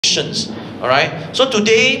convictions. Alright? So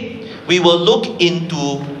today, we will look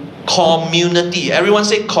into community. Everyone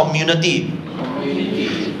say community.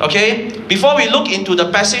 Okay? Before we look into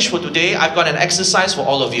the passage for today, I've got an exercise for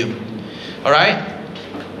all of you. Alright?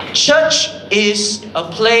 Church is a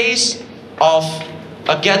place of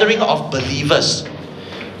a gathering of believers.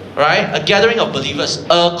 Right? A gathering of believers,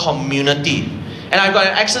 a community. And I've got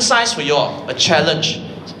an exercise for you all, a challenge.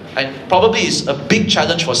 And probably it's a big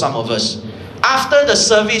challenge for some of us. After the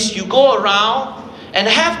service, you go around and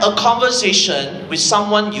have a conversation with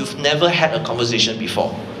someone you've never had a conversation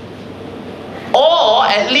before. Or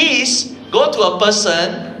at least go to a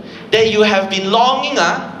person that you have been longing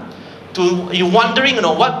you're wondering,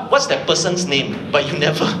 what's that person's name, but you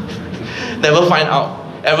never find out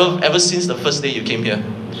ever since the first day you came here.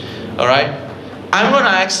 Alright? I'm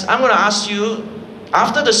gonna ask you,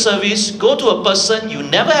 after the service, go to a person you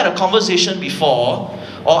never had a conversation before,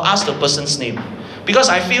 or ask the person's name. Because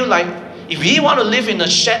I feel like if we want to live in a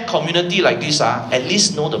shared community like this, at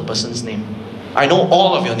least know the person's name. I know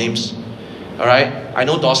all of your names. Alright? I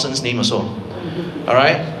know Dawson's name also.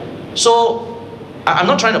 Alright? So I'm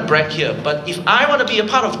not trying to brag here, but if I want to be a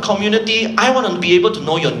part of community, I want to be able to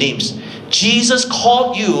know your names. Jesus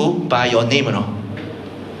called you by your name,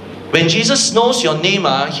 When Jesus knows your name,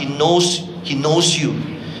 He knows you.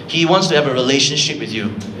 He wants to have a relationship with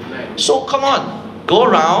you. So come on, go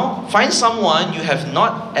around, find someone you have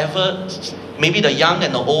not ever, maybe the young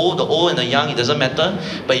and the old and the young, it doesn't matter.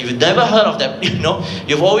 But if you've never heard of them,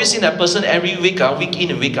 you've always seen that person every week, week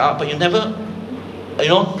in and week out, but you never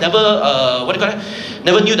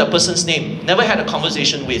never knew that person's name, never had a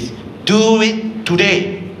conversation with. Do it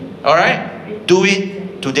today. Alright? Do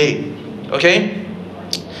it today. Okay?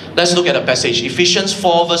 Let's look at the passage. Ephesians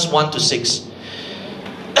 4 verse 1 to 6.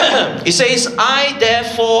 It says, I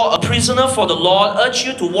therefore, a prisoner for the Lord, urge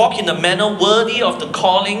you to walk in a manner worthy of the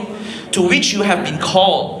calling to which you have been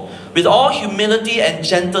called, with all humility and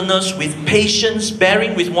gentleness, with patience,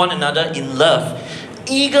 bearing with one another in love,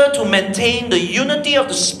 eager to maintain the unity of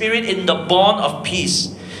the Spirit in the bond of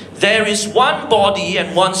peace. There is one body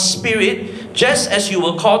and one Spirit, just as you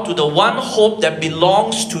were called to the one hope that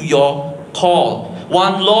belongs to your call.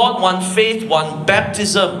 One Lord, one faith, one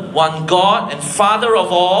baptism, one God and Father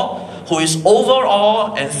of all, who is over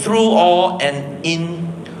all and through all and in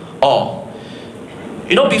all.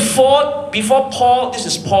 Before Paul, this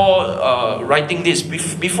is Paul writing this,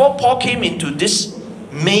 before Paul came into this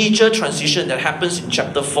major transition that happens in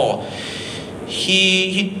chapter 4,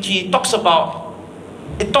 he talks about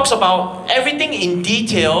everything in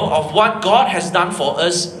detail of what God has done for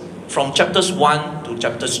us from chapters 1 to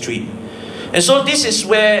chapters 3. And so this is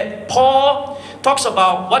where Paul talks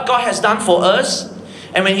about what God has done for us.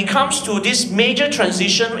 And when he comes to this major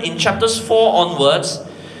transition in chapters 4 onwards,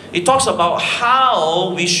 he talks about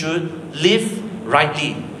how we should live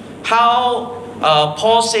rightly. How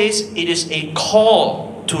Paul says it is a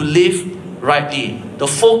call to live rightly. The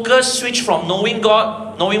focus switched from knowing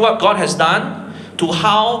God, knowing what God has done, to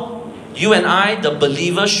how you and I, the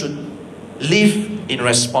believers, should live in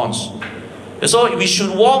response. And so we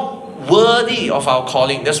should walk worthy of our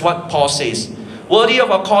calling. That's what Paul says. Worthy of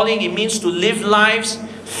our calling, it means to live lives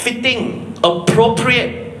fitting,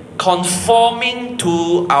 appropriate, conforming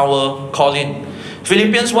to our calling.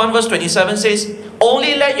 Philippians 1 verse 27 says,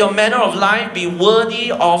 only let your manner of life be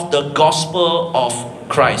worthy of the gospel of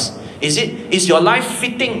Christ. Is your life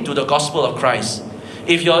fitting to the gospel of Christ?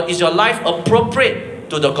 Is your life appropriate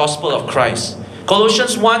to the gospel of Christ?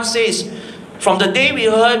 Colossians 1 says, from the day we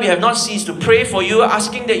heard, we have not ceased to pray for you,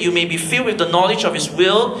 asking that you may be filled with the knowledge of His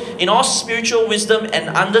will, in all spiritual wisdom and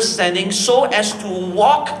understanding, so as to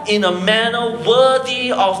walk in a manner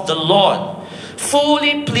worthy of the Lord,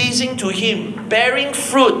 fully pleasing to Him, bearing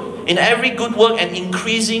fruit in every good work and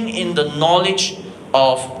increasing in the knowledge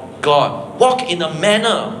of God. Walk in a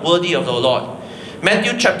manner worthy of the Lord.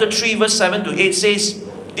 Matthew chapter 3 verse 7 to 8 says,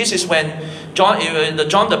 this is when John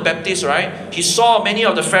the Baptist, right? He saw many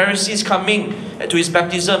of the Pharisees coming to his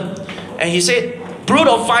baptism. And he said, brood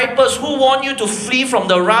of vipers, who warned you to flee from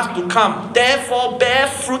the wrath to come? Therefore bear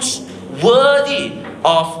fruits worthy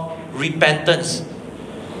of repentance.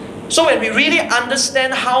 So when we really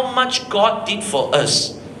understand how much God did for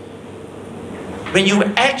us, when you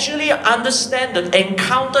actually understand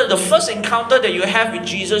the first encounter that you have with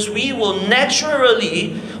Jesus, we will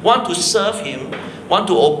naturally want to serve Him, want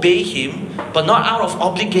to obey Him, but not out of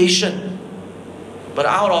obligation, but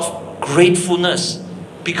out of gratefulness,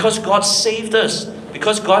 because God saved us,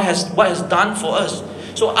 because God has what has done for us.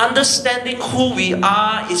 So understanding who we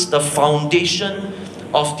are is the foundation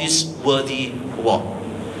of this worthy walk.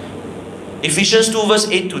 Ephesians 2 verse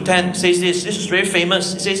 8 to 10 says this. This is very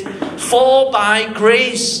famous. It says, "For by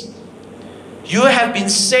grace you have been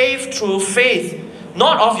saved through faith,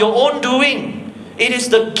 not of your own doing. It is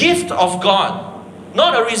the gift of God,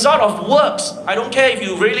 not a result of works." I don't care if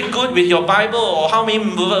you're really good with your Bible or how many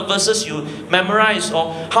verses you memorize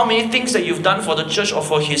or how many things that you've done for the church or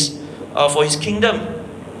for His kingdom.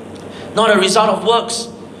 Not a result of works,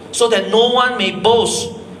 so that no one may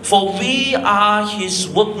boast. For we are His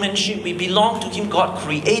workmanship. We belong to Him. God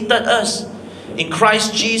created us in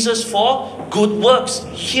Christ Jesus for good works.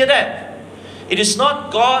 Hear that? It is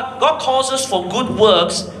not God. God calls us for good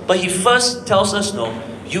works, but He first tells us, no,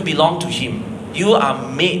 you belong to Him. You are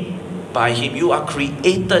made by Him. You are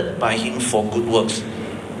created by Him for good works,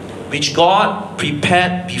 which God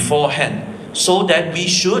prepared beforehand, so that we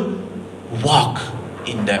should walk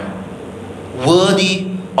in them, worthy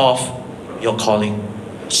of your calling.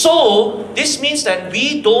 So, this means that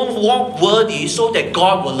we don't walk worthy so that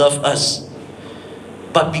God will love us,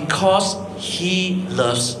 but because He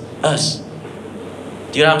loves us.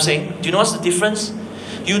 Do you know what I'm saying? Do you know what's the difference?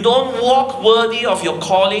 You don't walk worthy of your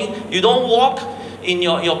calling. You don't walk in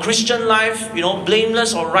your Christian life,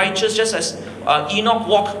 blameless or righteous, just as Enoch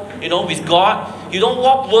walked, with God. You don't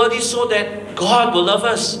walk worthy so that God will love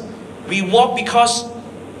us. We walk because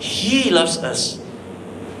He loves us.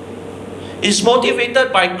 It's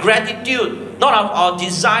motivated by gratitude, not our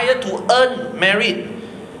desire to earn merit.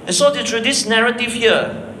 And so through this narrative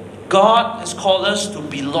here, God has called us to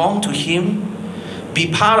belong to Him, be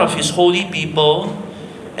part of His holy people,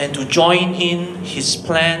 and to join in His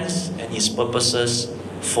plans and His purposes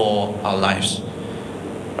for our lives.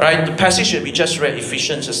 Right? The passage that we just read,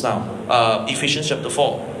 Ephesians just now, Ephesians chapter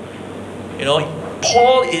 4.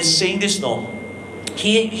 Paul is saying this,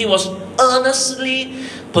 He was earnestly,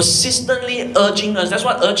 persistently urging us. That's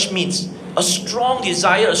what urge means. A strong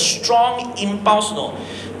desire, a strong impulse,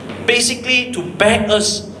 basically to beg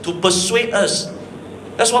us, to persuade us.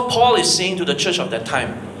 That's what Paul is saying to the church of that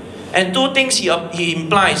time. And two things he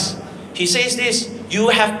implies. He says this: you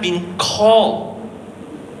have been called,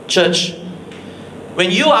 church.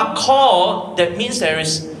 When you are called, that means there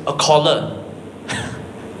is a caller.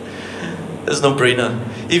 That's no brainer.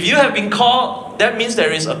 If you have been called, that means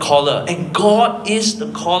there is a caller. And God is the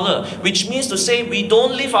caller. Which means to say we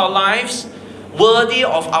don't live our lives worthy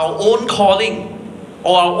of our own calling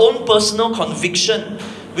or our own personal conviction.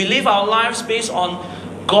 We live our lives based on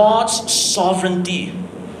God's sovereignty.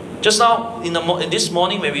 Just now, in this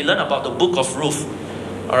morning, when we learn about the book of Ruth,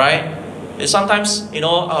 alright? Sometimes,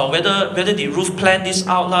 whether did Ruth plan this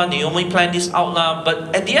out, Naomi planned this out,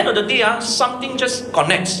 but at the end of the day, something just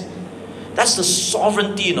connects. That's the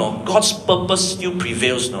sovereignty, God's purpose still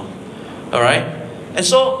prevails, Alright? And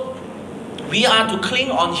so, we are to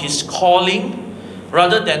cling on His calling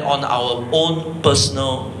rather than on our own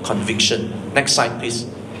personal conviction. Next slide, please.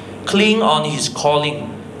 Cling on His calling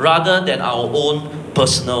rather than our own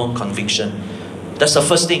personal conviction. That's the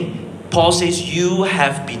first thing. Paul says, you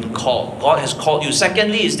have been called. God has called you.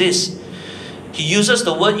 Secondly is this. He uses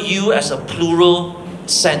the word you as a plural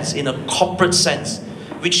sense, in a corporate sense,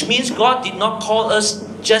 which means God did not call us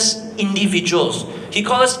just individuals. He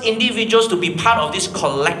called us individuals to be part of this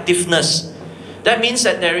collectiveness. That means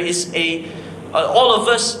that there is all of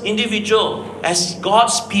us individual as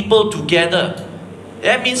God's people together.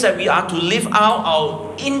 That means that we are to live out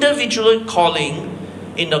our individual calling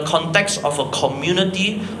in the context of a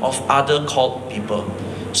community of other called people.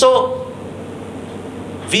 So,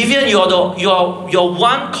 Vivian, you're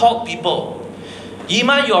one called people.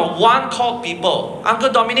 Yima, you're one called people.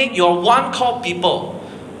 Uncle Dominic, you're one called people.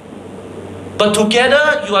 But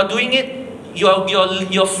together, you are doing it.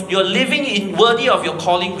 You're living in worthy of your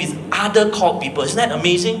calling with other called people. Isn't that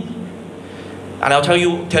amazing? And I'll tell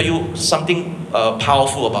you something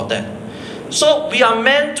powerful about that. So we are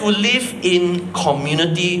meant to live in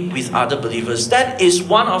community with other believers. That is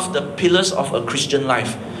one of the pillars of a Christian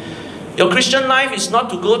life. Your Christian life is not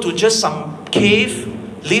to go to just some cave,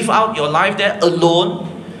 live out your life there alone.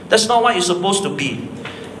 That's not what you're supposed to be.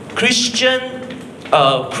 Christian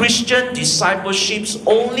discipleships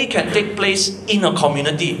only can take place in a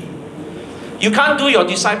community. You can't do your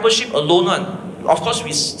discipleship alone. Of course,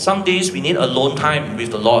 some days we need alone time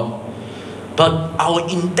with the Lord. But our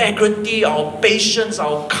integrity, our patience,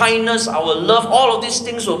 our kindness, our love, all of these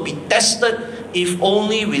things will be tested if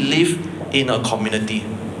only we live in a community.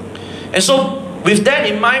 And so, with that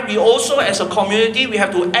in mind, we also as a community, we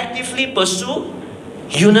have to actively pursue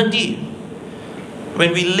unity.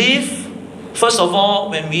 When we live, first of all,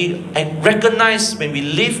 when we recognize, when we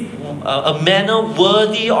live a manner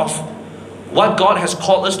worthy of what God has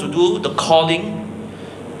called us to do, the calling,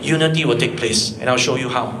 unity will take place. And I'll show you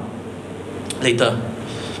how later.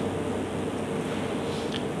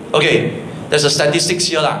 Okay, there's a statistics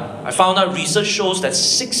here. I found out research shows that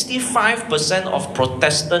 65% of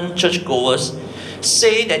Protestant churchgoers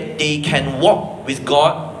say that they can walk with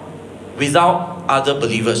God without other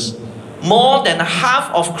believers. More than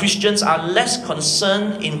half of Christians are less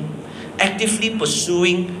concerned in actively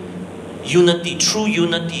pursuing unity, true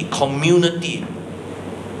unity, community.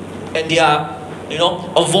 And they are,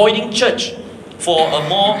 avoiding church for a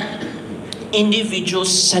more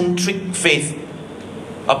individual-centric faith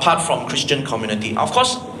apart from Christian community. Of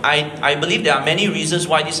course, I believe there are many reasons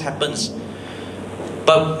why this happens.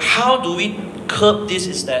 But how do we curb this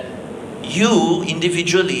is that you,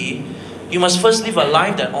 individually, you must first live a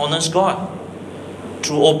life that honors God.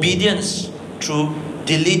 Through obedience, through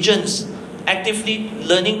diligence, actively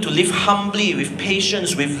learning to live humbly, with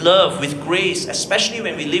patience, with love, with grace, especially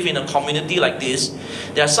when we live in a community like this.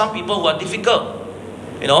 There are some people who are difficult,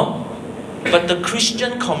 but the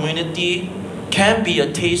Christian community can be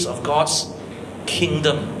a taste of God's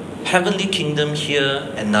kingdom, heavenly kingdom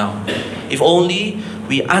here and now. If only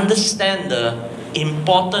we understand the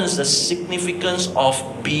importance, the significance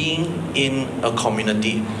of being in a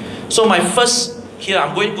community. So my first, here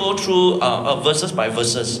I'm going to go through verses by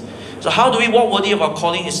verses. So how do we walk worthy of our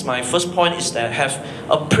calling is my first point, is that have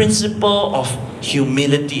a principle of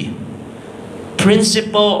humility.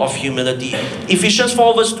 Principle of humility. Ephesians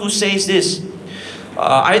 4 verse 2 says this,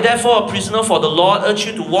 I therefore, a prisoner for the Lord, urge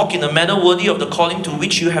you to walk in a manner worthy of the calling to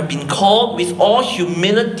which you have been called, with all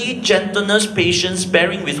humility, gentleness, patience,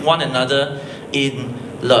 bearing with one another in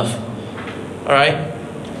love. Alright?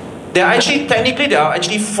 There are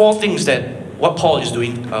actually four things that what Paul is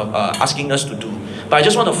doing, asking us to do. But I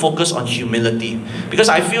just want to focus on humility. Because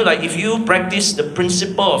I feel like if you practice the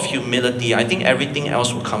principle of humility, I think everything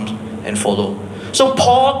else will come and follow. So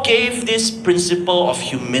Paul gave this principle of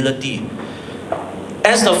humility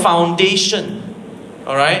as the foundation,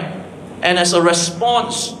 alright? And as a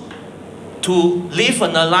response to live a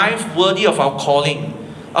life worthy of our calling.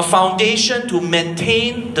 A foundation to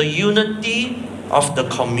maintain the unity of the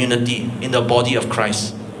community in the body of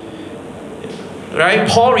Christ. Right?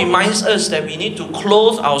 Paul reminds us that we need to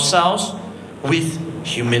clothe ourselves with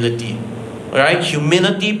humility. Right?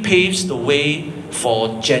 Humility paves the way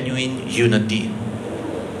for genuine unity.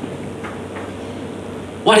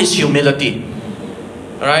 What is humility?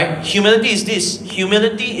 Right? Humility is this.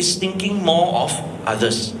 Humility is thinking more of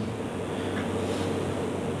others.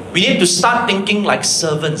 We need to start thinking like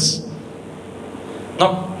servants,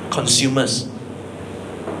 not consumers.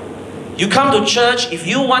 You come to church, if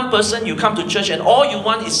you one person, you come to church and all you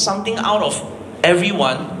want is something out of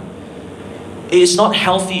everyone, it is not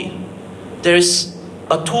healthy. There is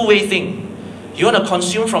a two-way thing. You want to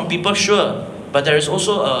consume from people, sure, but there is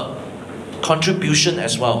also a contribution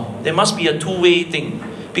as well. There must be a two-way thing.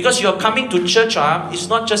 Because you're coming to church, it's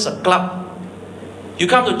not just a club. You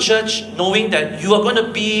come to church knowing that you are going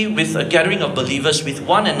to be with a gathering of believers, with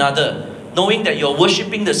one another, knowing that you're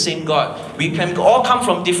worshipping the same God. We can all come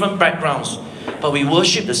from different backgrounds, but we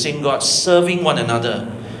worship the same God, serving one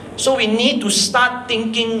another. So we need to start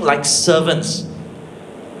thinking like servants.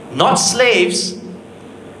 Not slaves,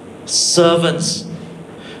 servants.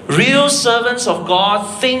 Real servants of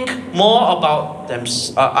God think more about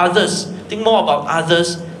others. Think more about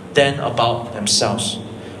others than about themselves.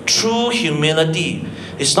 True humility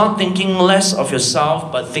is not thinking less of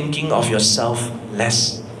yourself, but thinking of yourself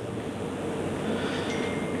less.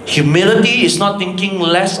 Humility is not thinking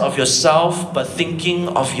less of yourself, but thinking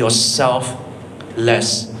of yourself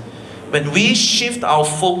less. When we shift our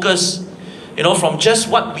focus, from just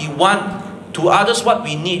what we want to others what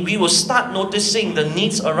we need, we will start noticing the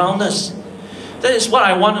needs around us. That is what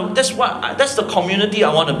I want to, that's the community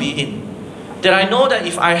I want to be in. That I know that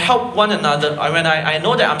if I help one another, when I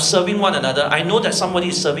know that I'm serving one another, I know that somebody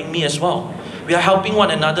is serving me as well. We are helping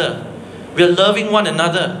one another. We are loving one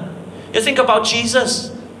another. You think about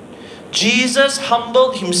Jesus. Jesus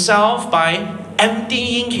humbled himself by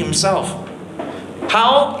emptying himself.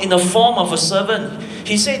 How? In the form of a servant.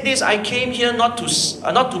 He said this, I came here not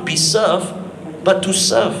to be served, but to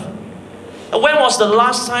serve. And when was the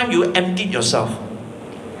last time you emptied yourself?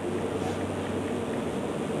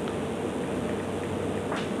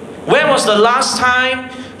 When was the last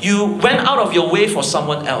time you went out of your way for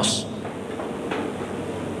someone else?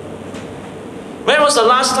 When was the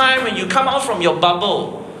last time when you come out from your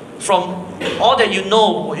bubble, from all that you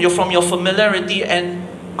know, from your familiarity, and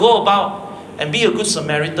go about and be a good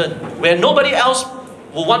Samaritan, where nobody else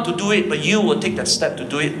will want to do it, but you will take that step to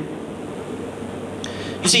do it?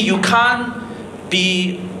 You see, you can't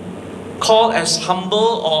be called as humble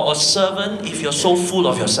or a servant if you're so full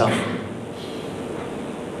of yourself?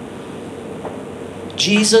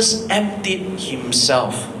 Jesus emptied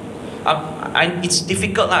himself. It's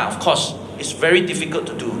difficult, of course. It's very difficult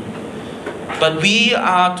to do. But we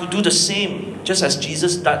are to do the same, just as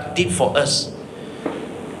Jesus did for us.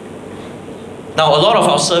 Now, a lot of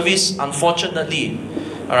our service, unfortunately,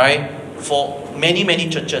 all right, for many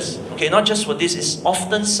churches, okay, not just for this, is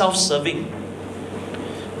often self-serving.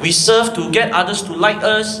 We serve to get others to like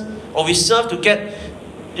us, or we serve to get,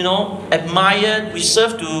 admired. We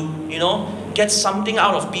serve to, get something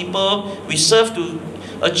out of people. We serve to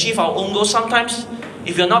achieve our own goals. Sometimes,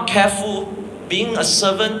 if you're not careful, being a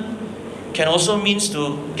servant can also means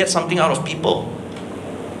to get something out of people.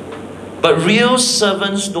 But real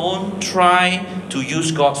servants don't try to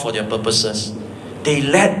use God for their purposes. They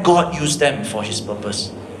let God use them for His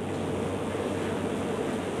purpose.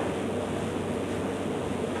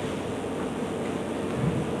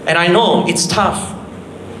 And I know it's tough.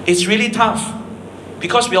 It's really tough.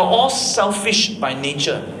 Because we are all selfish by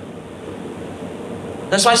nature.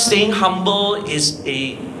 That's why staying humble is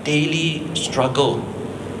a daily struggle.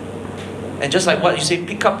 And just like what you say,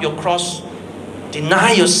 pick up your cross,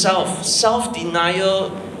 deny yourself.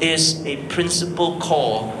 Self-denial is a principal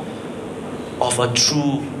core of a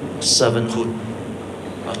true servanthood,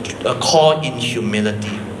 a core in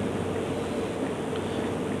humility.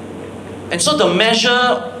 And so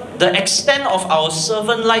the extent of our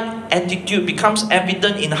servant-like attitude becomes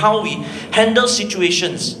evident in how we handle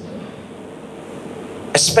situations,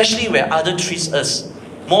 especially where others treat us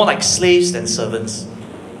more like slaves than servants.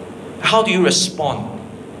 How do you respond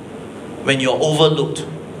when you're overlooked?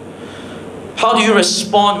 How do you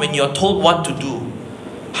respond when you're told what to do?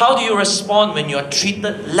 How do you respond when you're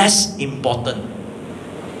treated less important?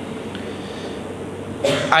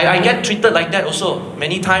 I get treated like that also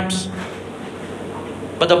many times.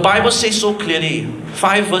 But the Bible says so clearly,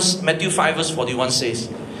 Matthew 5 verse 41 says,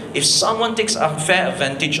 if someone takes unfair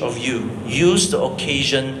advantage of you, use the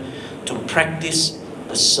occasion to practice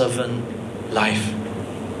the servant life.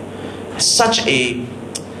 It's such a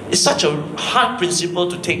hard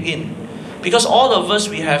principle to take in, because all of us,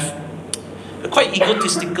 we're quite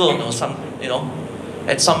egotistical,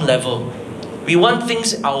 at some level. We want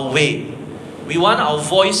things our way. We want our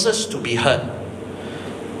voices to be heard.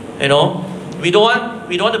 We don't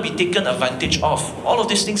want to be taken advantage of. All of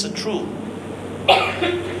these things are true.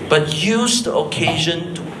 But use the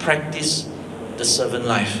occasion to practice the servant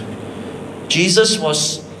life. Jesus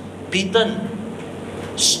was beaten,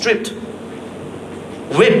 stripped,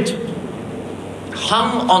 whipped,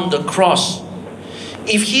 hung on the cross.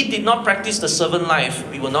 If He did not practice the servant life,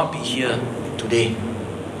 we will not be here today.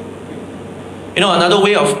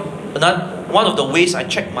 One of the ways I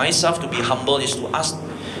check myself to be humble is to ask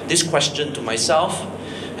this question to myself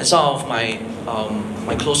and some of my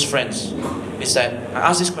close friends. Is that I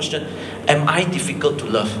ask this question: am I difficult to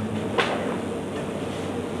love?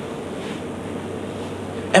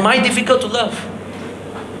 Am I difficult to love?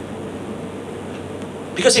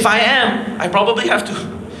 Because if I am, I probably have to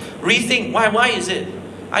rethink why is it?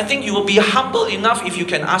 I think you will be humble enough if you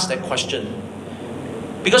can ask that question.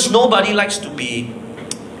 Because nobody likes to be,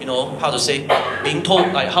 being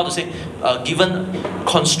told, given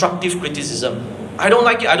constructive criticism. I don't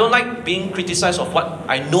like it. I don't like being criticized of what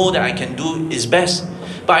I know that I can do is best.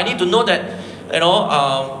 But I need to know that, there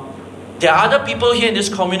are other people here in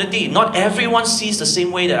this community. Not everyone sees the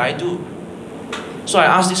same way that I do. So I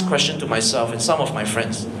ask this question to myself and some of my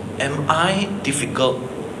friends: am I difficult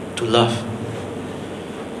to love?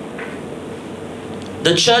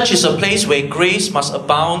 The church is a place where grace must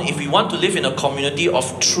abound if we want to live in a community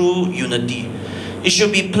of true unity. It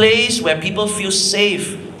should be a place where people feel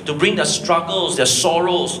safe to bring their struggles, their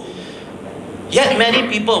sorrows. Yet many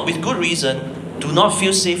people, with good reason, do not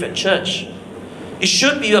feel safe at church. It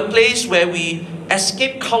should be a place where we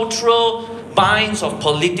escape cultural binds of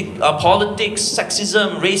politics,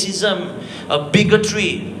 sexism, racism,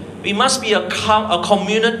 bigotry. We must be a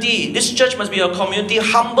community. This church must be a community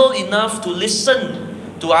humble enough to listen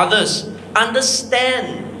to others,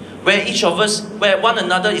 understand where one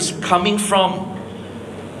another is coming from.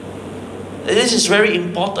 This is very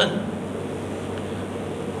important.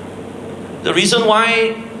 The reason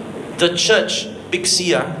why the church, Big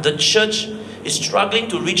C, the church is struggling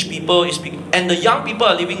to reach people, and the young people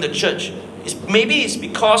are leaving the church, maybe it's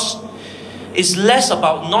because it's less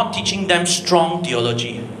about not teaching them strong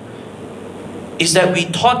theology. It's that we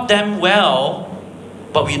taught them well,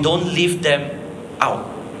 but we don't leave them out.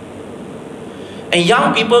 And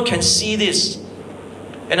young people can see this.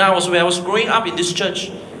 And when I was growing up in this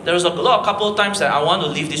church, there was a couple of times that I want to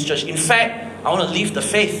leave this church. In fact, I want to leave the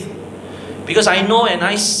faith. Because I know and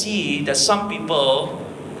I see that some people,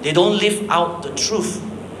 they don't live out the truth.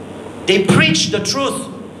 They preach the truth,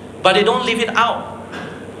 but they don't live it out.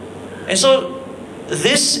 And so,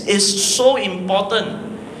 this is so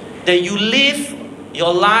important that you live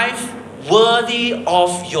your life worthy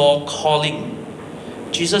of your calling.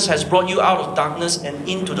 Jesus has brought you out of darkness and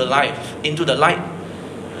into the light.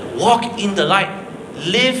 Walk in the light.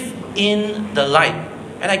 Live in the light.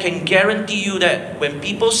 And I can guarantee you that when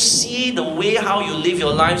people see the way how you live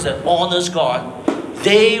your lives that honors God,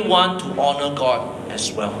 they want to honor God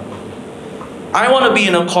as well. I want to be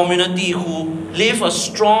in a community who live a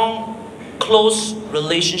strong, close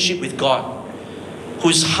relationship with God, who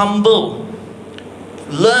is humble,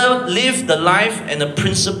 live the life and the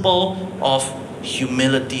principle of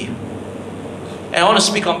humility. And I want to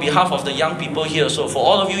speak on behalf of the young people here. So for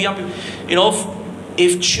all of you young people, you know,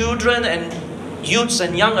 if children and youths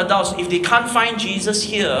and young adults, if they can't find Jesus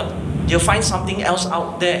here, they'll find something else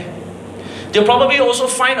out there. They'll probably also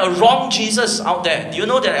find a wrong Jesus out there. Do you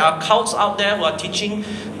know there are cults out there who are teaching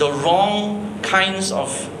the wrong kinds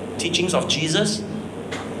of teachings of Jesus?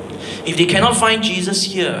 If they cannot find Jesus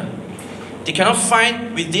here, they cannot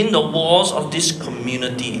find within the walls of this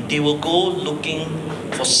community, they will go looking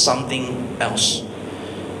for something else.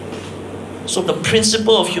 So the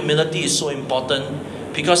principle of humility is so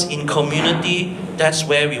important, because in community, that's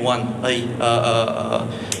where we want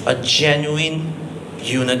a genuine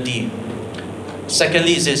unity.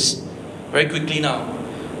 Secondly is this, very quickly now,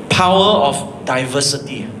 power of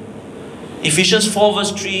diversity. Ephesians 4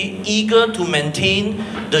 verse 3, eager to maintain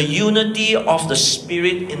the unity of the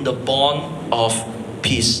Spirit in the bond of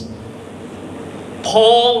peace.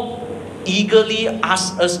 Paul eagerly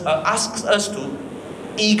asks us to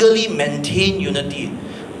eagerly maintain unity.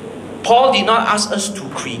 Paul did not ask us to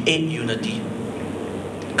create unity.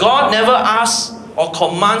 God never asks or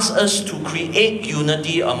commands us to create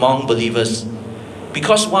unity among believers.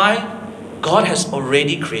 Because why? God has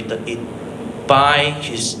already created it by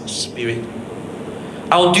His Spirit.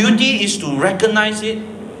 Our duty is to recognize it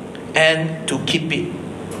and to keep it.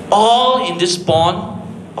 All in this bond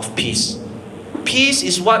of peace. Peace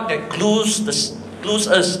is what that glues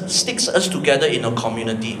us, sticks us together in a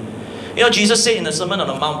community. You know, Jesus said in the Sermon on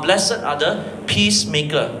the Mount, blessed are the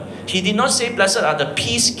peacemaker. He did not say blessed are the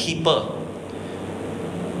peacekeeper.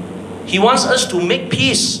 He wants us to make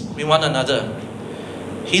peace with one another.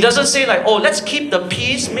 He doesn't say like, oh, let's keep the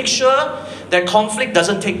peace, make sure that conflict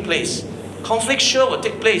doesn't take place. Conflict sure will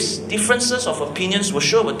take place. Differences of opinions will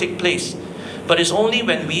take place. But it's only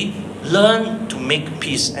when we learn to make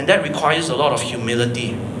peace, and that requires a lot of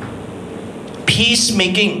humility.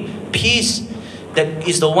 Peacemaking, peace, that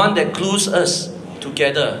is the one that glues us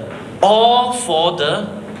together, all for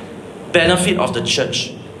the benefit of the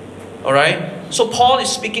church. Alright? So Paul is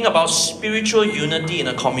speaking about spiritual unity in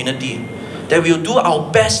a community, that we'll do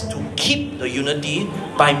our best to keep the unity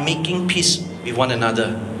by making peace with one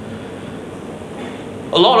another.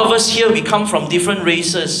 A lot of us here, we come from different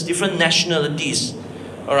races, different nationalities.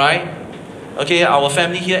 Alright? Okay, our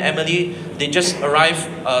family here, Emily, they just arrived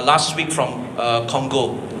last week from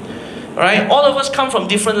Congo. Alright? All of us come from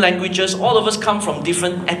different languages, all of us come from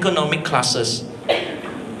different economic classes.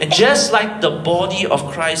 And just like the body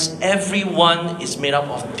of Christ, everyone is made up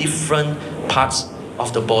of different parts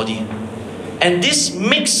of the body. And this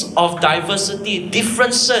mix of diversity,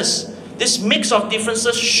 differences, this mix of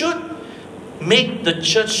differences should make the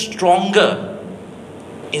church stronger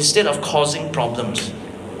instead of causing problems.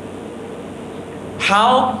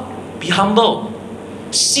 How? Be humble.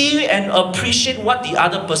 See and appreciate what the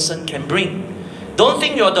other person can bring. Don't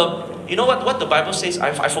think you're the... You know what the Bible says?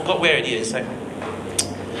 I forgot where it is.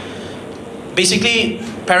 Basically,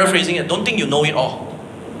 paraphrasing it, don't think you know it all.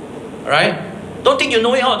 Alright? Don't think you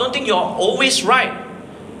know it all. Don't think you're always right.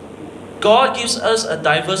 God gives us a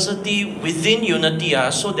diversity within unity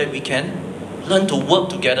so that we can learn to work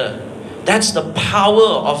together. That's the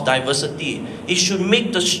power of diversity. It should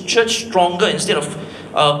make the church stronger instead of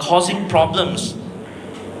causing problems.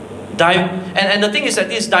 And the thing is that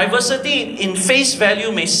this diversity in face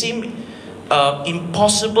value may seem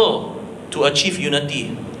impossible to achieve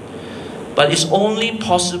unity. But it's only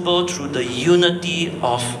possible through the unity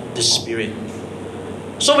of the Spirit.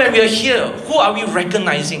 So when we are here, who are we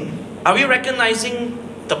recognizing? Are we recognizing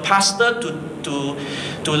the pastor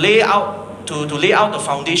to lay out the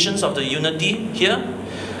foundations of the unity here?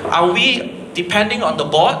 Are we depending on the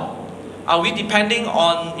board? Are we depending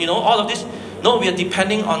on all of this? No, we are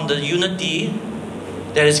depending on the unity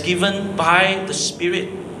that is given by the Spirit.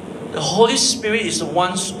 The Holy Spirit is the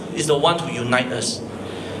one who unites us.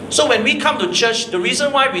 So when we come to church, the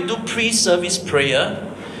reason why we do pre-service prayer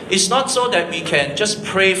is not so that we can just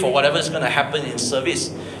pray for whatever is going to happen in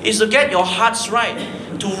service. It's to get your hearts right,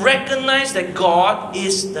 to recognize that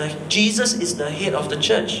Jesus is the head of the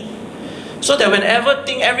church. So that whenever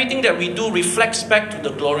everything that we do reflects back to the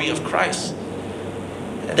glory of Christ.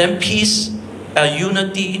 And then peace,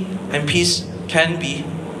 unity and peace can be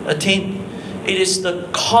attained. It is the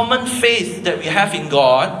common faith that we have in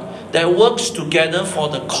God that works together for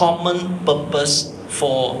the common purpose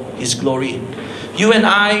for His glory. You and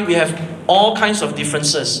I, we have all kinds of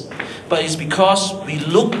differences, but it's because we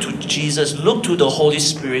look to Jesus, look to the Holy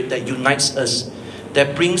Spirit that unites us,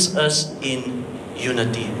 that brings us in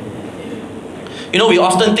unity. You know, we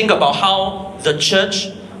often think about how the church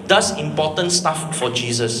does important stuff for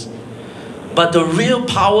Jesus. But the real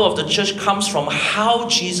power of the church comes from how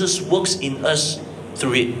Jesus works in us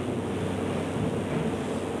through it.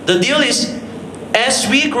 The deal is, as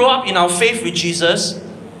we grow up in our faith with Jesus,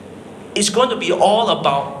 it's going to be all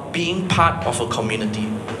about being part of a community.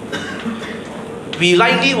 We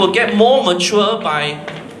likely will get more mature by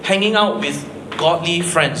hanging out with godly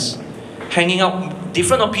friends. Hanging out with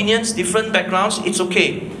different opinions, different backgrounds, it's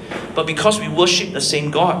okay. But because we worship the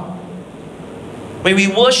same God. When we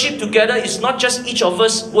worship together, it's not just each of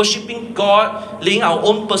us worshiping God, laying our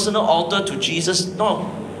own personal altar to Jesus, no.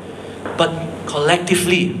 But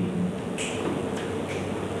collectively.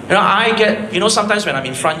 Sometimes when I'm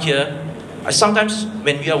in front here,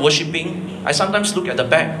 when we are worshiping, I sometimes look at the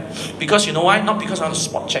back. Because you know why? Not because I want to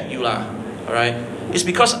spot check you lah. Alright? It's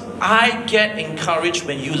because I get encouraged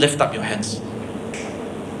when you lift up your hands.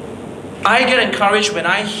 I get encouraged when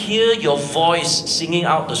I hear your voice singing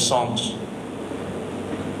out the songs.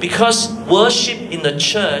 Because worship in the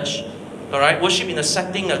church, alright, worship in a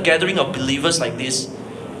setting, a gathering of believers like this,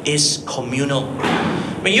 is communal.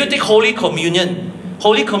 When you take Holy Communion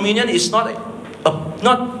is not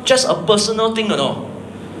just a personal thing, no.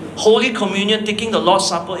 Holy Communion, taking the Lord's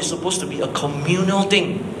Supper, is supposed to be a communal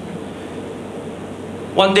thing.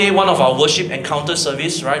 One day, one of our worship encounter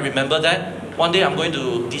service, right? Remember that? One day I'm going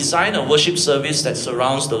to design a worship service that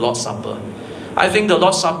surrounds the Lord's Supper. I think the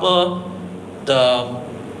Lord's Supper, the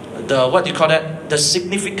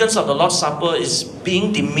significance of the Lord's Supper is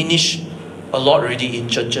being diminished a lot already in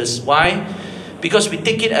churches. Why? Because we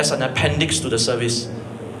take it as an appendix to the service.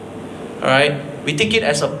 Alright? We take it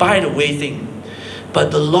as a by the way thing.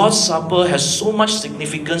 But the Lord's Supper has so much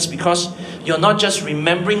significance because you're not just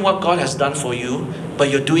remembering what God has done for you, but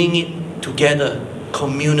you're doing it together,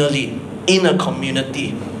 communally, in a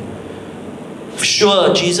community.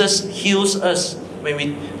 Sure, Jesus heals us.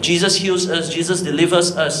 Jesus heals us, Jesus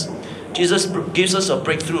delivers us, Jesus gives us a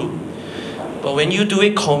breakthrough. But when you do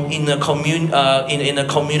it in a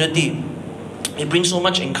community, it brings so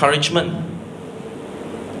much encouragement.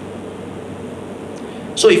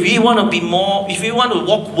 So if we want to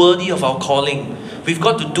walk worthy of our calling, we've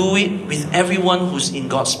got to do it with everyone who's in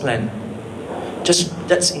God's plan.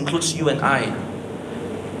 That includes you and I.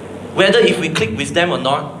 Whether if we click with them or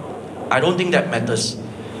not, I don't think that matters.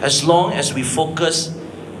 As long as we focus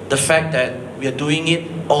the fact that we are doing it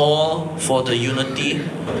all for the unity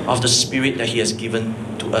of the Spirit that He has given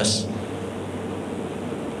to us.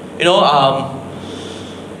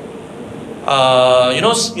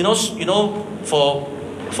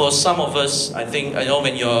 For some of us, I think,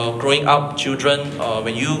 when you're growing up, children,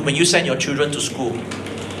 when you send your children to school,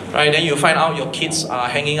 right, then you find out your kids are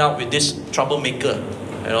hanging out with this troublemaker,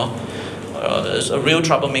 there's a real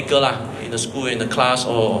troublemaker lah, in the school, in the class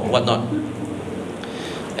or whatnot.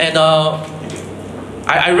 And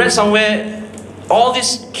I read somewhere, all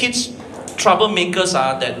these kids troublemakers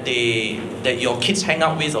that your kids hang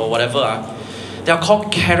out with or whatever, they are called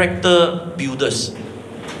character builders.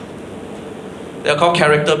 They are called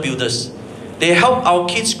character builders. They help our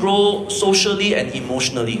kids grow socially and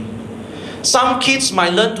emotionally. Some kids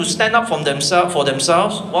might learn to stand up for themselves,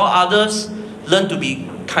 while others learn to be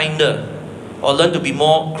kinder or learn to be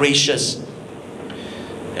more gracious.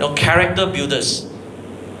 Character builders.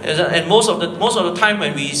 And most of the time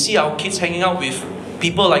when we see our kids hanging out with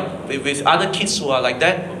people with other kids who are like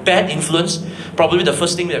that, bad influence, probably the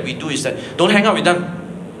first thing that we do is that don't hang out with them.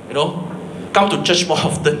 Come to church more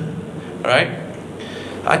often. Alright?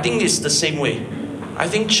 I think it's the same way. I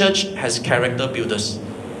think church has character builders.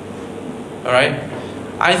 Alright?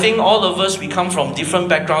 I think all of us, we come from different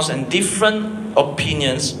backgrounds and different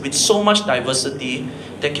opinions with so much diversity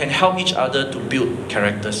that can help each other to build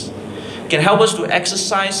characters. Can help us to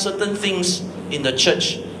exercise certain things in the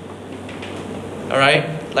church. Alright?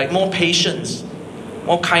 Like more patience,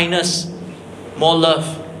 more kindness, more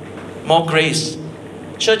love, more grace.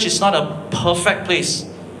 Church is not a perfect place.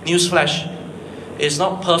 Newsflash, it's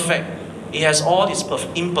not perfect. It has all its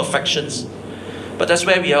imperfections. But that's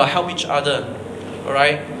where we help each other.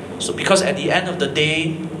 Alright? So because at the end of the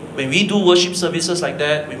day, when we do worship services like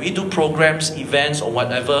that, when we do programs, events, or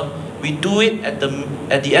whatever, we do it at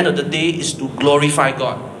the end of the day is to glorify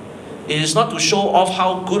God. It is not to show off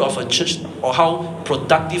how good of a church or how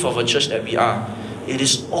productive of a church that we are. It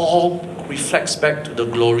is all reflects back to the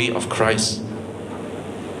glory of Christ.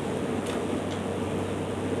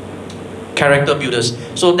 Character builders.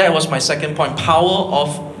 So that was my second point, power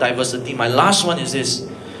of diversity. My last one is this,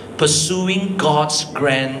 pursuing God's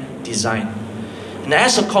grand design. And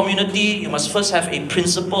as a community, you must first have a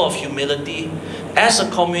principle of humility. As a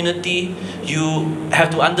community, you have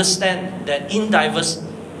to understand that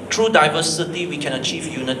through diversity, we can achieve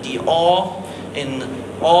unity. All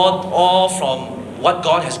from what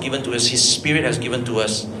God has given to us, His Spirit has given to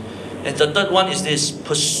us. And the third one is this,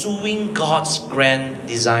 pursuing God's grand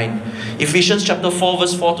design. Ephesians chapter 4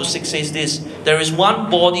 verse 4 to 6 says this, there is one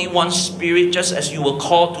body, one Spirit, just as you were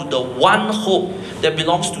called to the one hope that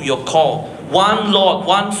belongs to your call. One Lord,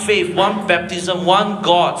 one faith, one baptism, one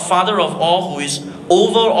God, Father of all, who is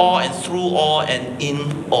over all and through all and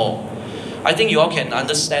in all. I think you all can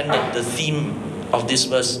understand that the theme of this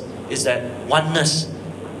verse is that oneness.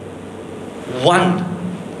 One.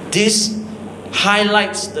 This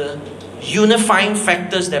highlights the unifying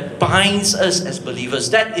factors that binds us as believers.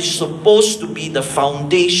 That is supposed to be the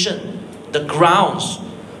foundation, the grounds.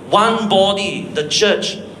 One body, the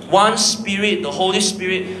church. One Spirit, the Holy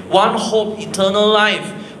Spirit. One hope, eternal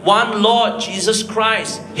life. One Lord, Jesus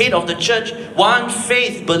Christ, head of the church. One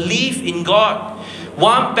faith, belief in God.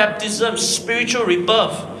 One baptism, spiritual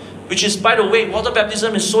rebirth. Which is, by the way, water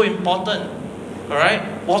baptism is so important.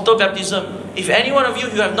 Alright? Water baptism. If any one of you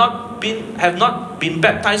who have not been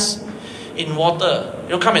baptized in water,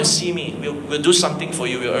 come and see me. We'll do something for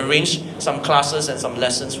you. We'll arrange some classes and some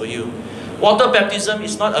lessons for you. Water baptism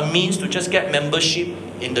is not a means to just get membership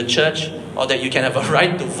in the church or that you can have a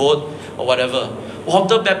right to vote or whatever.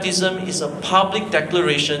 Water baptism is a public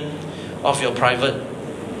declaration of your private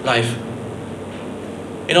life.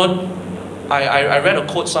 I read a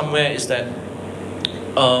quote somewhere is that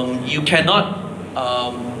you cannot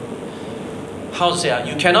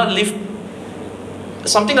you cannot live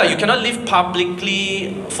something like you cannot live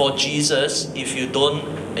publicly for Jesus if you're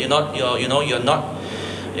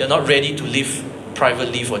not ready to live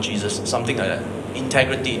privately for Jesus. Something like that.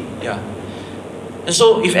 Integrity, yeah. And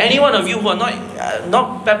so, if any one of you who are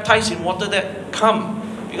not baptized in water, that come,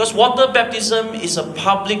 because water baptism is a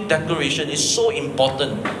public declaration. It's so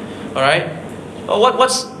important. All right.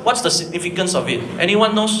 What's the significance of it?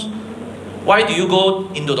 Anyone knows? Why do you go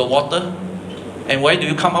into the water? And why do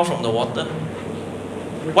you come out from the water?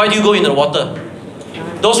 Why do you go into the water?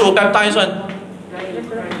 Those who are baptized,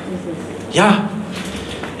 yeah.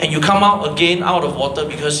 And you come out again out of water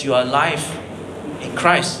because you are alive in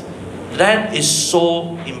Christ. That is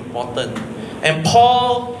so important. And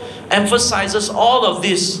Paul emphasizes all of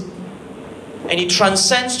this. And he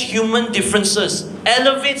transcends human differences,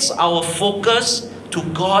 elevates our focus to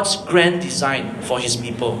God's grand design for His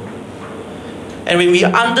people. And when we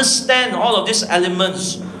understand all of these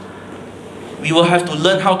elements, we will have to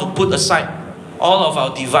learn how to put aside all of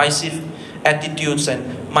our divisive attitudes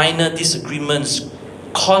and minor disagreements,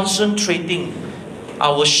 concentrating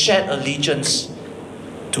our shared allegiance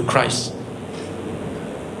to Christ.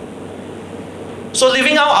 So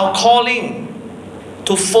living out our calling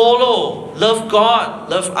to follow, love God,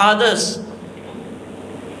 love others.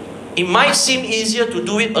 It might seem easier to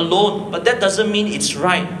do it alone, but that doesn't mean it's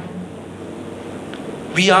right.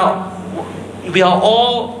 We are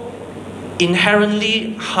all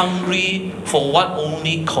inherently hungry for what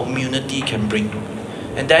only community can bring.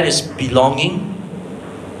 And that is belonging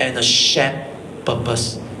and a shared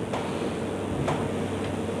purpose.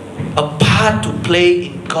 A part to play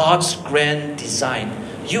in God's grand design.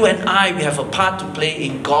 You and I, we have a part to play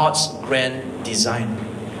in God's grand design.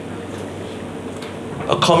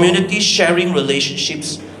 A community sharing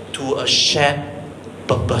relationships to a shared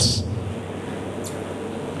purpose.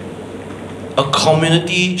 A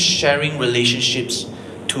community sharing relationships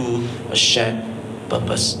to a shared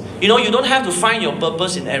purpose. You don't have to find your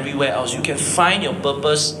purpose in everywhere else. You can find your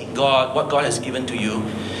purpose in God, what God has given to you,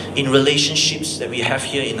 in relationships that we have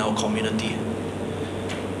here in our community.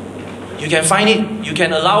 You can find it. You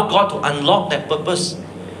can allow God to unlock that purpose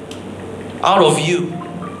out of you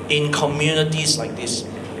in communities like this.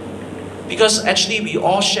 Because actually we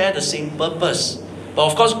all share the same purpose. But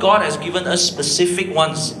of course God has given us specific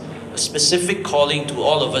ones, a specific calling to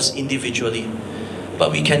all of us individually. but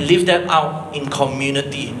we can live that out in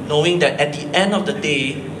community, knowing that at the end of the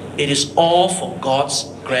day, it is all for God's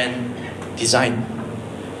grand design.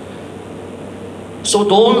 So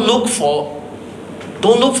don't look for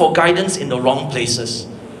guidance in the wrong places.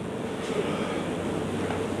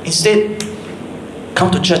 Instead, come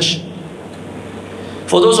to church.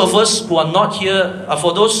 For those of us who are not here,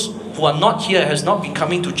 for those who are not here, has not been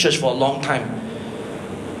coming to church for a long time,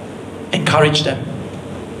 encourage them.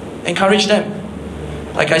 Encourage them.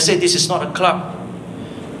 Like I said, this is not a club.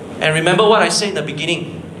 And remember what I said in the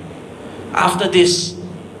beginning. After this,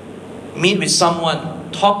 meet with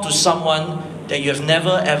someone, talk to someone that you have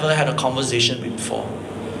never ever had a conversation with before.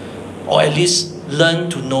 Or at least learn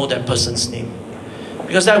to know that person's name.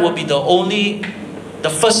 Because that will be the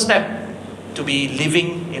first step to be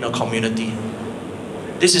living in a community.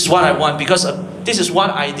 This is what I want, because this is what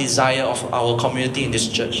I desire of our community in this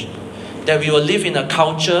church. That we will live in a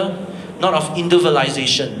culture, not of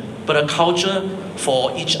individualization, but a culture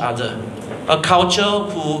for each other. A culture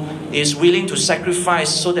who is willing to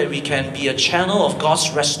sacrifice so that we can be a channel of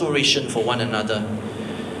God's restoration for one another.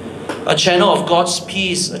 A channel of God's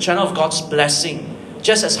peace, a channel of God's blessing.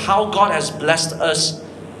 Just as how God has blessed us,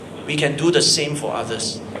 we can do the same for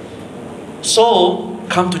others. So,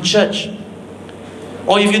 come to church.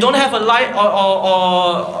 Or if you don't have a life,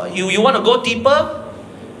 or you want to go deeper,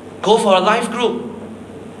 go for a life group.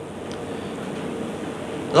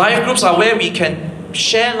 Life groups are where we can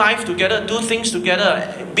share life together, do things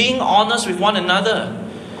together, being honest with one another.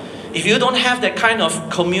 If you don't have that kind of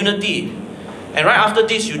community, and right after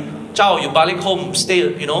this you balik home, stay,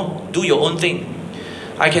 do your own thing,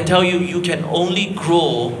 I can tell you, you can only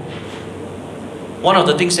grow. One of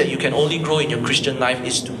the things that you can only grow in your Christian life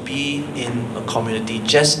is to be in a community,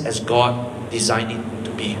 just as God designed it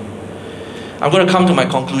to be. I'm going to come to my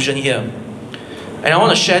conclusion here. And I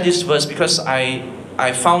want to share this verse because I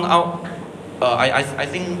found out, I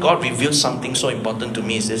think God revealed something so important to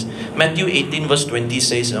me. It says, Matthew 18 verse 20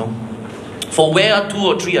 says, for where 2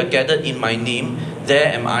 or 3 are gathered in my name,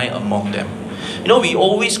 there am I among them. We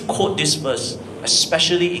always quote this verse,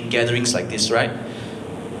 especially in gatherings like this, right?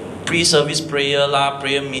 Pre-service prayer lah,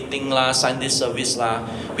 prayer meeting lah, Sunday service lah.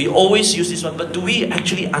 We always use this one, but do we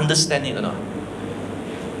actually understand it or not?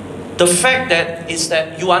 The fact that is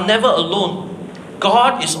that you are never alone.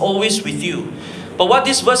 God is always with you. But what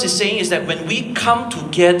this verse is saying is that when we come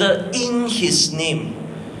together in His name,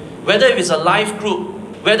 whether if it's a life group,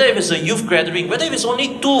 whether if it's a youth gathering, whether if it's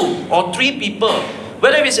only 2 or 3 people,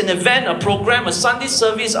 whether if it's an event, a program, a Sunday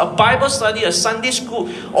service, a Bible study, a Sunday school,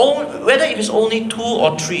 or whether if it's only 2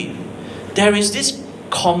 or 3, there is this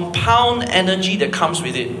compound energy that comes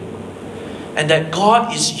with it. And that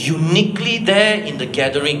God is uniquely there in the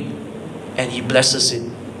gathering and He blesses it.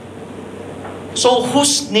 So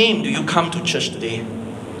whose name do you come to church today?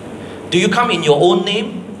 Do you come in your own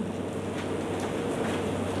name?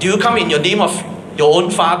 Do you come in your name of your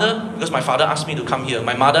own father? Because my father asked me to come here.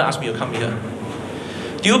 My mother asked me to come here.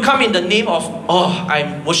 Do you come in the name of,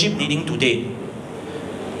 I'm worship leading today.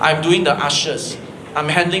 I'm doing the ushers. I'm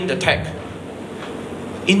handling the tech.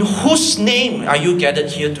 In whose name are you gathered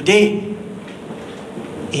here today?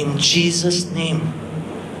 In Jesus' name.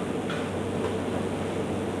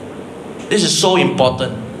 This is so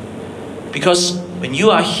important. Because when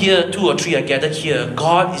you are here, 2 or 3 are gathered here,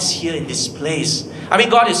 God is here in this place. I mean,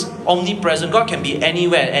 God is omnipresent. God can be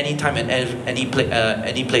anywhere, anytime, and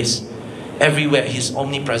any place. Everywhere, He's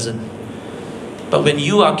omnipresent. But when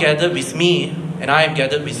you are gathered with me, and I am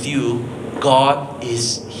gathered with you, God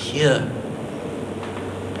is here.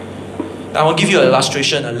 I will give you an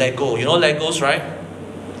illustration, a Lego. You know Legos, right?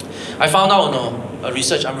 I found out, a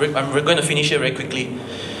research, I'm going to finish it very quickly.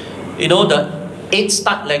 The 8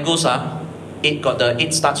 start Legos got the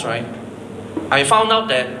 8 starts, right? I found out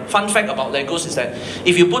that, fun fact about Legos is that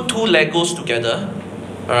if you put 2 Legos together,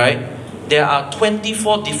 alright, there are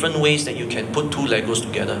 24 different ways that you can put 2 Legos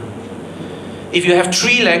together. If you have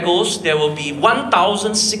 3 Legos, there will be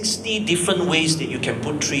 1,060 different ways that you can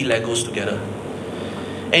put 3 Legos together.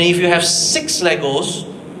 And if you have 6 Legos,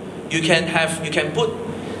 you can put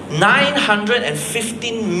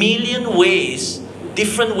 915 million ways,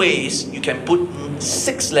 different ways you can put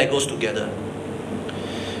 6 Legos together.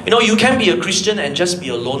 You can be a Christian and just be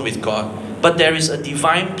alone with God, but there is a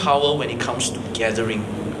divine power when it comes to gathering.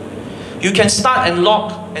 You can start and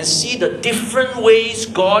lock and see the different ways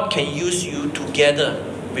God can use you together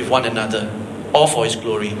with one another, all for His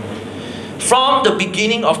glory. From the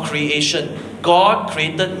beginning of creation, God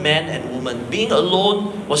created man and woman. Being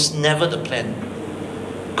alone was never the plan.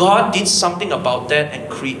 God did something about that and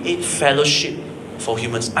create fellowship for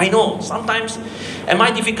humans. I know sometimes Am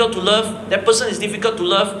I difficult to love? That person is difficult to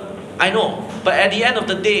love. I know. But at the end of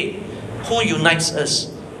the day, who unites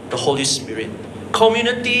us? The Holy Spirit.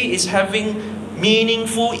 Community is having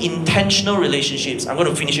meaningful, intentional relationships. I'm going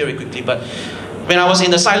to finish it very quickly. But when I was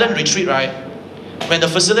in the silent retreat, right? When the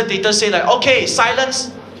facilitator said like, okay,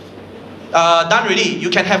 silence, done already. You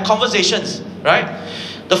can have conversations, right?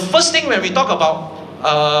 The first thing when we talk about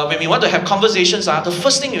when we want to have conversations, the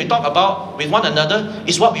first thing we talk about with one another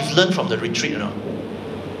is what we've learned from the retreat,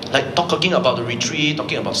 like talking about the retreat,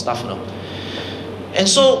 talking about stuff, And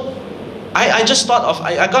so I just thought of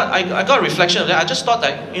I got a reflection of that. I just thought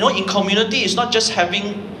that in community it's not just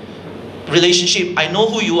having relationship. I know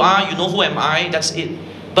who you are, you know who am I, that's it.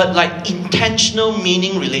 But like intentional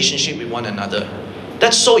meaning relationship with one another.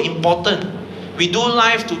 That's so important. We do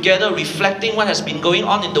life together, reflecting what has been going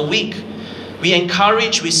on in the week. We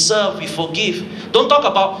encourage, we serve, we forgive. Don't talk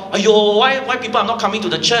about, why people are not coming to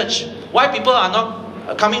the church? Why people are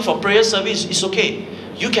not coming for prayer service? It's okay.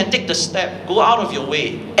 You can take the step, go out of your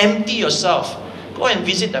way, empty yourself, go and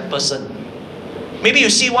visit that person. Maybe you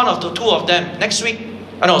see one of the two of them. Next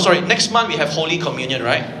month we have Holy Communion,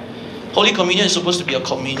 right? Holy Communion is supposed to be a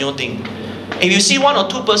communal thing. If you see one or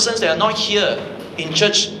two persons that are not here in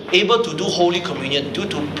church able to do Holy Communion due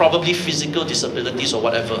to probably physical disabilities or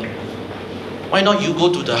whatever, why not you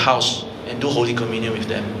go to the house and do Holy Communion with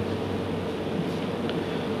them?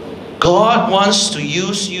 God wants to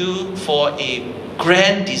use you for a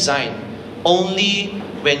grand design only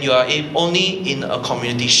when you are only in a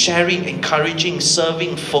community, sharing, encouraging,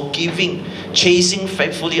 serving, forgiving, chasing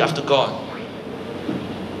faithfully after God.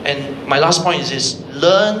 And my last point is this: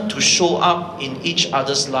 learn to show up in each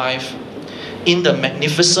other's life, in the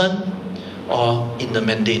magnificent or in the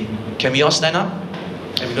mundane. Can we all stand up?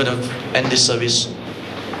 And we're going to end this service.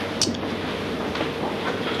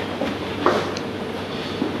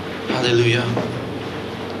 Hallelujah.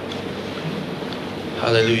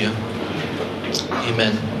 Hallelujah.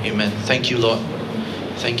 Amen. Amen. Thank you, Lord.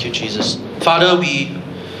 Thank you, Jesus. Father, we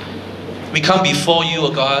come before you,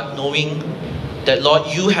 O God, knowing that, Lord,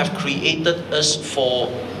 you have created us for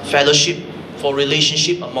fellowship, for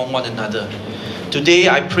relationship among one another. Today,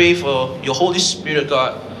 I pray for your Holy Spirit,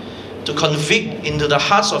 God, to convict into the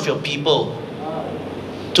hearts of your people,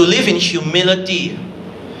 to live in humility,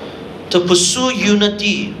 to pursue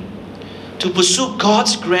unity, to pursue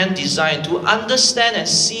God's grand design, to understand and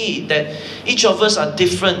see that each of us are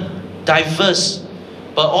different, diverse,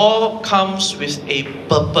 but all comes with a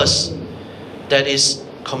purpose, that is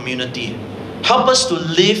community. Help us to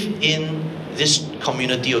live in this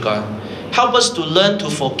community, O God. Help us to learn to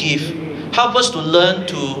forgive. Help us to learn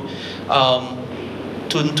to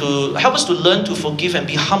help us to learn to forgive and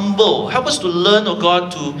be humble. Help us to learn, oh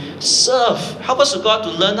God, to serve. Help us, oh God,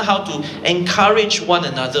 to learn how to encourage one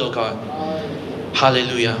another, oh God.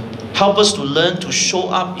 Hallelujah. Help us to learn to show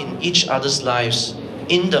up in each other's lives,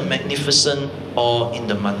 in the magnificent or in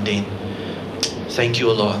the mundane. Thank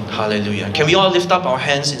you, Lord. Hallelujah. Can we all lift up our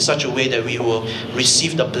hands in such a way that we will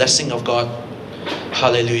receive the blessing of God?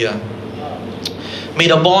 Hallelujah. May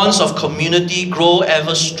the bonds of community grow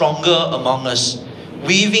ever stronger among us,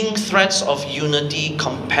 weaving threads of unity,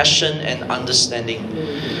 compassion, and understanding.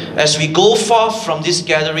 As we go forth from this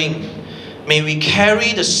gathering, may we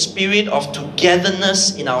carry the spirit of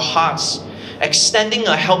togetherness in our hearts, extending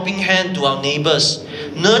a helping hand to our neighbors,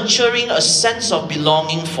 nurturing a sense of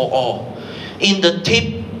belonging for all. In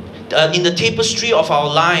the tapestry of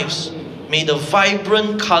our lives, may the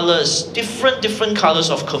vibrant colors, different colors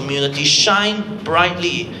of community shine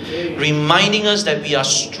brightly, reminding us that we are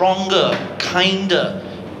stronger, kinder,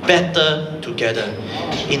 better together.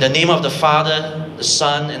 In the name of the Father, the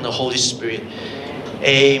Son, and the Holy Spirit.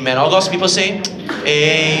 Amen. All God's people say,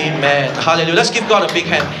 Amen. Hallelujah. Let's give God a big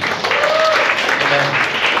hand.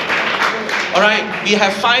 Amen. Alright, we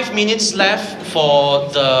have 5 minutes left for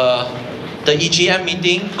the EGM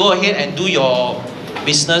meeting. Go ahead and do your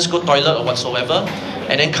business, go toilet or whatsoever,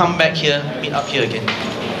 and then come back here, meet up here again.